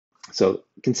So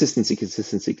consistency,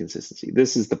 consistency, consistency.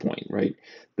 This is the point, right?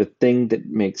 The thing that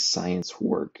makes science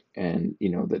work and,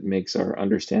 that makes our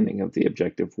understanding of the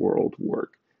objective world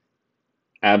work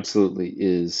absolutely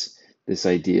is this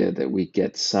idea that we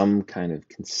get some kind of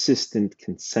consistent,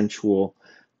 consensual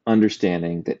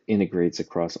understanding that integrates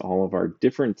across all of our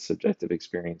different subjective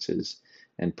experiences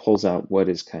and pulls out what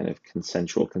is kind of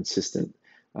consensual, consistent,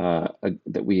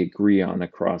 that we agree on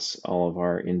across all of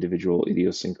our individual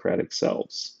idiosyncratic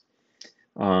selves.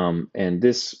 And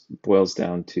this boils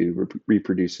down to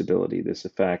reproducibility, this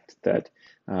effect that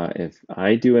if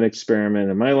I do an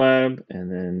experiment in my lab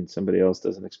and then somebody else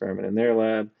does an experiment in their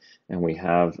lab, and we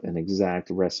have an exact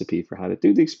recipe for how to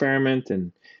do the experiment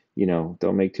and,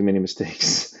 don't make too many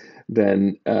mistakes,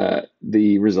 then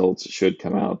the results should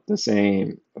come out the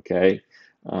same, okay?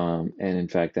 And in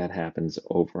fact, that happens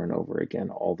over and over again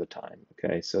all the time,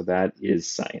 okay? So that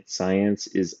is science. Science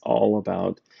is all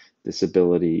about this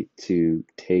ability to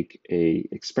take a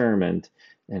experiment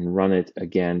and run it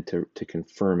again to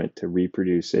confirm it, to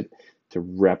reproduce it, to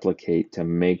replicate, to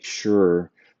make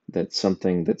sure that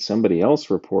something that somebody else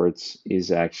reports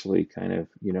is actually kind of,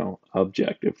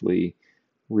 objectively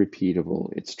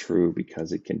repeatable. It's true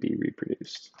because it can be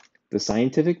reproduced. The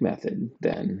scientific method,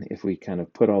 then, if we kind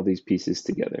of put all these pieces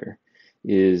together,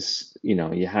 is,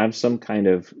 you have some kind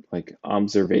of like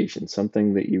observation,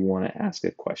 something that you want to ask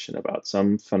a question about,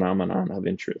 some phenomenon of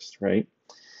interest, right?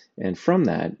 And from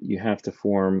that, you have to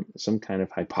form some kind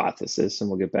of hypothesis, and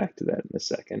we'll get back to that in a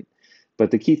second.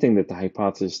 But the key thing that the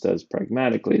hypothesis does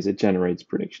pragmatically is it generates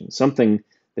predictions, something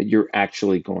that you're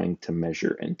actually going to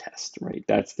measure and test, right?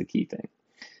 That's the key thing.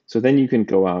 So then you can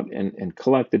go out and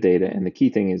collect the data. And the key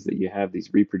thing is that you have these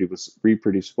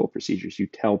reproducible procedures. You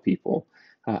tell people,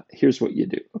 here's what you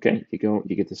do. Okay, you go,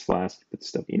 you get this flask, put the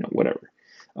stuff, whatever.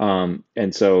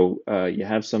 And so you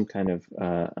have some kind of,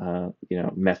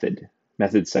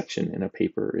 method section in a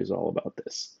paper is all about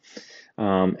this.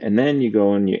 And then you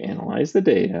go and you analyze the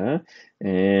data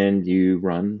and you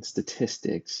run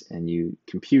statistics and you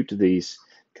compute these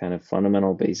kind of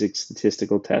fundamental basic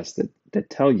statistical tests that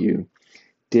tell you,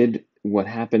 did what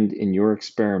happened in your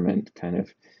experiment kind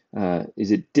of,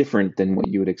 is it different than what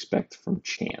you would expect from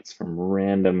chance, from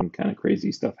random kind of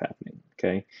crazy stuff happening?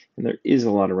 Okay. And there is a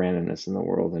lot of randomness in the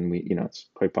world. And it's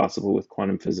quite possible with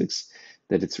quantum physics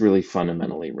that it's really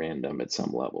fundamentally random at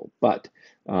some level. But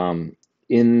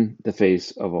in the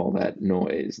face of all that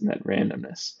noise and that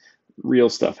randomness, real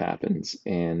stuff happens.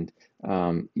 And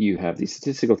you have these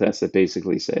statistical tests that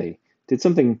basically say, did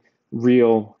something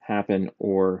real happen,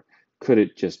 or could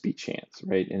it just be chance,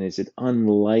 right? And is it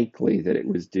unlikely that it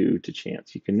was due to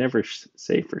chance? You can never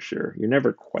say for sure. You're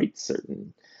never quite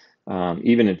certain.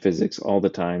 Even in physics, all the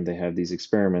time, they have these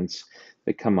experiments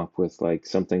that come up with like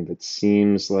something that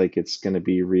seems like it's going to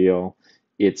be real.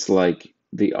 It's like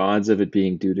the odds of it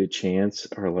being due to chance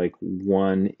are like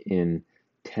 1 in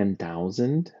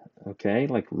 10,000, okay?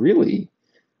 Like really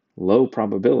low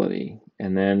probability.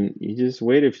 And then you just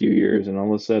wait a few years and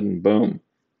all of a sudden, boom,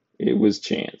 it was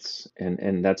chance.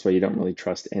 And that's why you don't really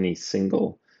trust any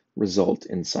single result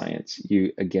in science.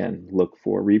 You, again, look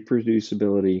for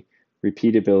reproducibility,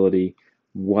 repeatability,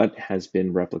 what has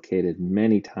been replicated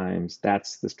many times.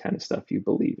 That's this kind of stuff you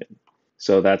believe in.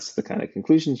 So that's the kind of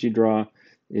conclusions you draw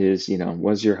is,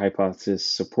 was your hypothesis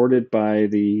supported by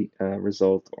the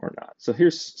result or not? So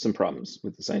here's some problems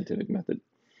with the scientific method.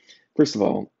 First of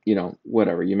all,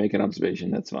 whatever, you make an observation,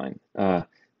 that's fine.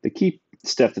 The key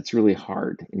step that's really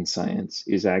hard in science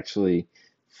is actually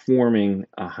forming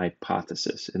a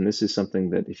hypothesis. And this is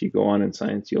something that if you go on in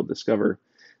science, you'll discover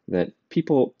that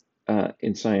people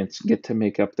in science get to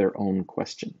make up their own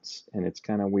questions. And it's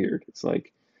kind of weird. It's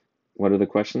like, what are the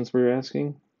questions we're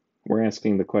asking? We're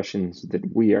asking the questions that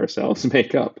we ourselves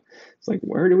make up. It's like,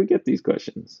 where do we get these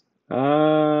questions? We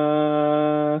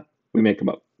make them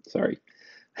up. Sorry.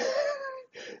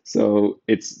 So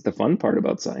it's the fun part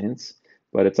about science,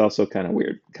 but it's also kind of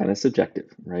weird, kind of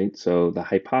subjective, right? So the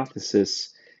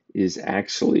hypothesis is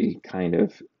actually kind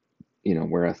of,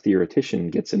 where a theoretician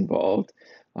gets involved.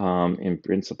 In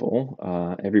principle,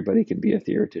 everybody can be a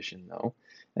theoretician, though.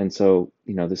 And so,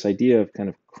 this idea of kind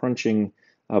of crunching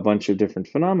a bunch of different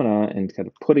phenomena and kind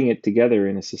of putting it together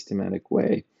in a systematic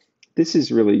way, this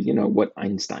is really, what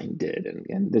Einstein did.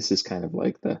 And this is kind of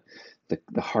like the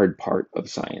hard part of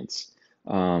science.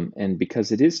 And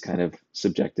because it is kind of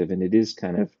subjective and it is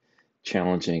kind of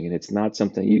challenging, and it's not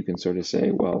something you can sort of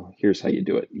say, well, here's how you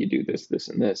do it. You do this, this,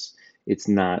 and this. It's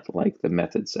not like the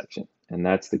method section. And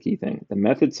that's the key thing. The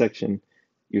method section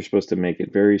You're supposed to make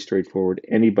it very straightforward.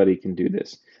 Anybody can do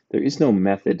this. There is no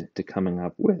method to coming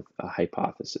up with a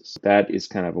hypothesis. That is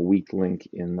kind of a weak link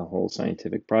in the whole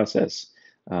scientific process.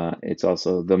 It's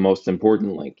also the most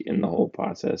important link in the whole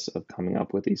process of coming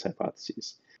up with these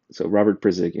hypotheses. So Robert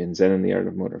Prizik in Zen and the Art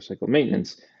of Motorcycle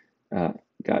Maintenance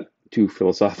got too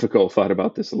philosophical, thought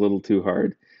about this a little too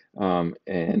hard,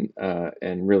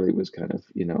 and really was kind of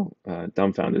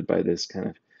dumbfounded by this kind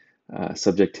of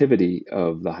subjectivity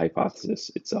of the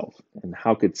hypothesis itself. And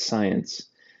how could science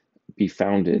be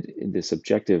founded in this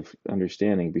objective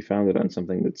understanding, be founded on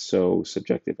something that's so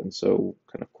subjective and so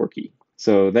kind of quirky?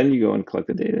 So then you go and collect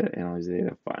the data, analyze the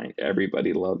data, fine.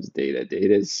 Everybody loves data.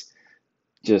 Data is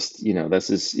just, this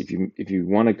is, if you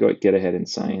want to go get ahead in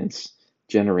science,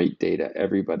 generate data.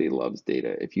 Everybody loves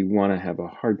data. If you want to have a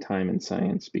hard time in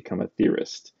science, become a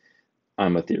theorist.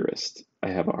 I'm a theorist. I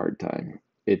have a hard time.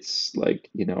 It's like,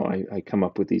 I come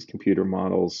up with these computer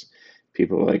models.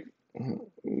 People are like,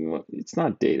 "Well, it's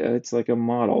not data. It's like a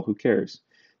model. Who cares?"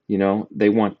 They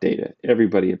want data.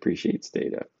 Everybody appreciates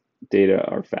data. Data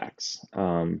are facts.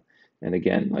 And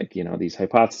again, like, these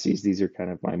hypotheses, these are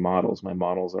kind of my models. My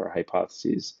models are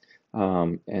hypotheses.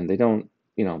 And they don't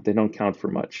count for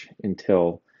much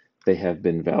until they have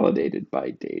been validated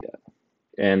by data.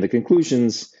 And the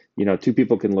conclusions, two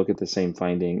people can look at the same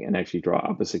finding and actually draw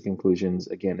opposite conclusions.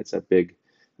 Again, it's a big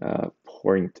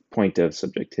point of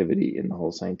subjectivity in the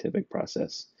whole scientific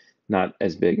process. Not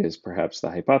as big as perhaps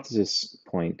the hypothesis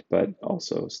point, but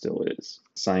also still is.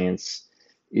 Science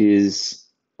is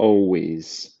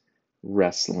always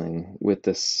wrestling with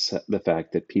the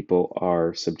fact that people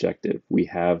are subjective. We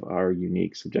have our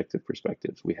unique subjective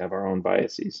perspectives. We have our own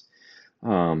biases.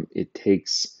 It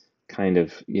takes kind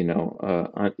of,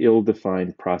 an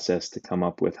ill-defined process to come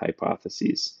up with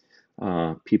hypotheses.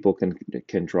 People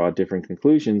can draw different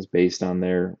conclusions based on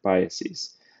their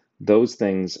biases. Those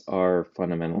things are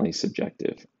fundamentally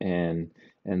subjective, and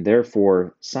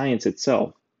therefore science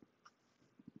itself,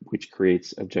 which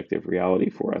creates objective reality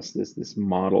for us, this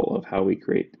model of how we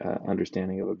create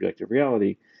understanding of objective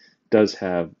reality, does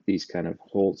have these kind of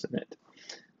holes in it.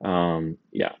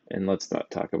 Yeah, and let's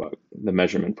not talk about the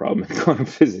measurement problem in quantum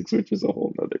physics, which is a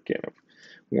whole other can of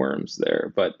worms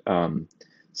there. But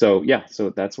so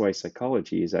that's why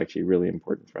psychology is actually really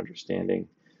important for understanding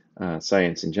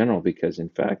science in general, because in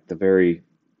fact, the very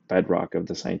bedrock of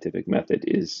the scientific method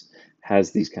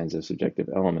has these kinds of subjective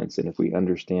elements. And if we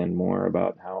understand more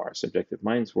about how our subjective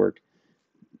minds work,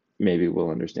 maybe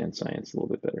we'll understand science a little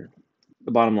bit better.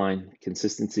 The bottom line: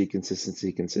 consistency,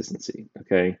 consistency, consistency.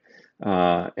 Okay,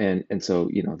 and so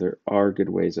there are good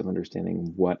ways of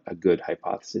understanding what a good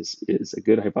hypothesis is. A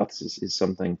good hypothesis is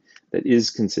something that is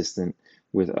consistent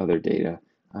with other data,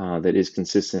 that is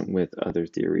consistent with other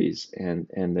theories, and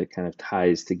that kind of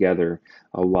ties together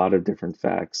a lot of different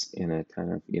facts in a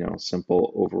kind of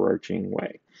simple overarching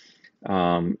way.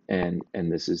 And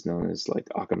this is known as like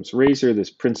Occam's razor, this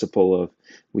principle of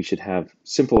we should have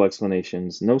simple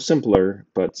explanations, no simpler,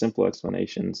 but simple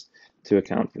explanations to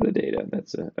account for the data.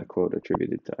 That's a quote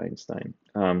attributed to Einstein.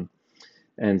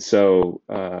 And so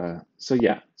that's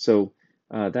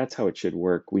how it should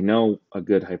work. We know a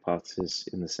good hypothesis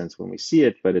in the sense when we see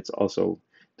it, but it's also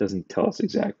doesn't tell us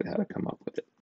exactly how to come up with it.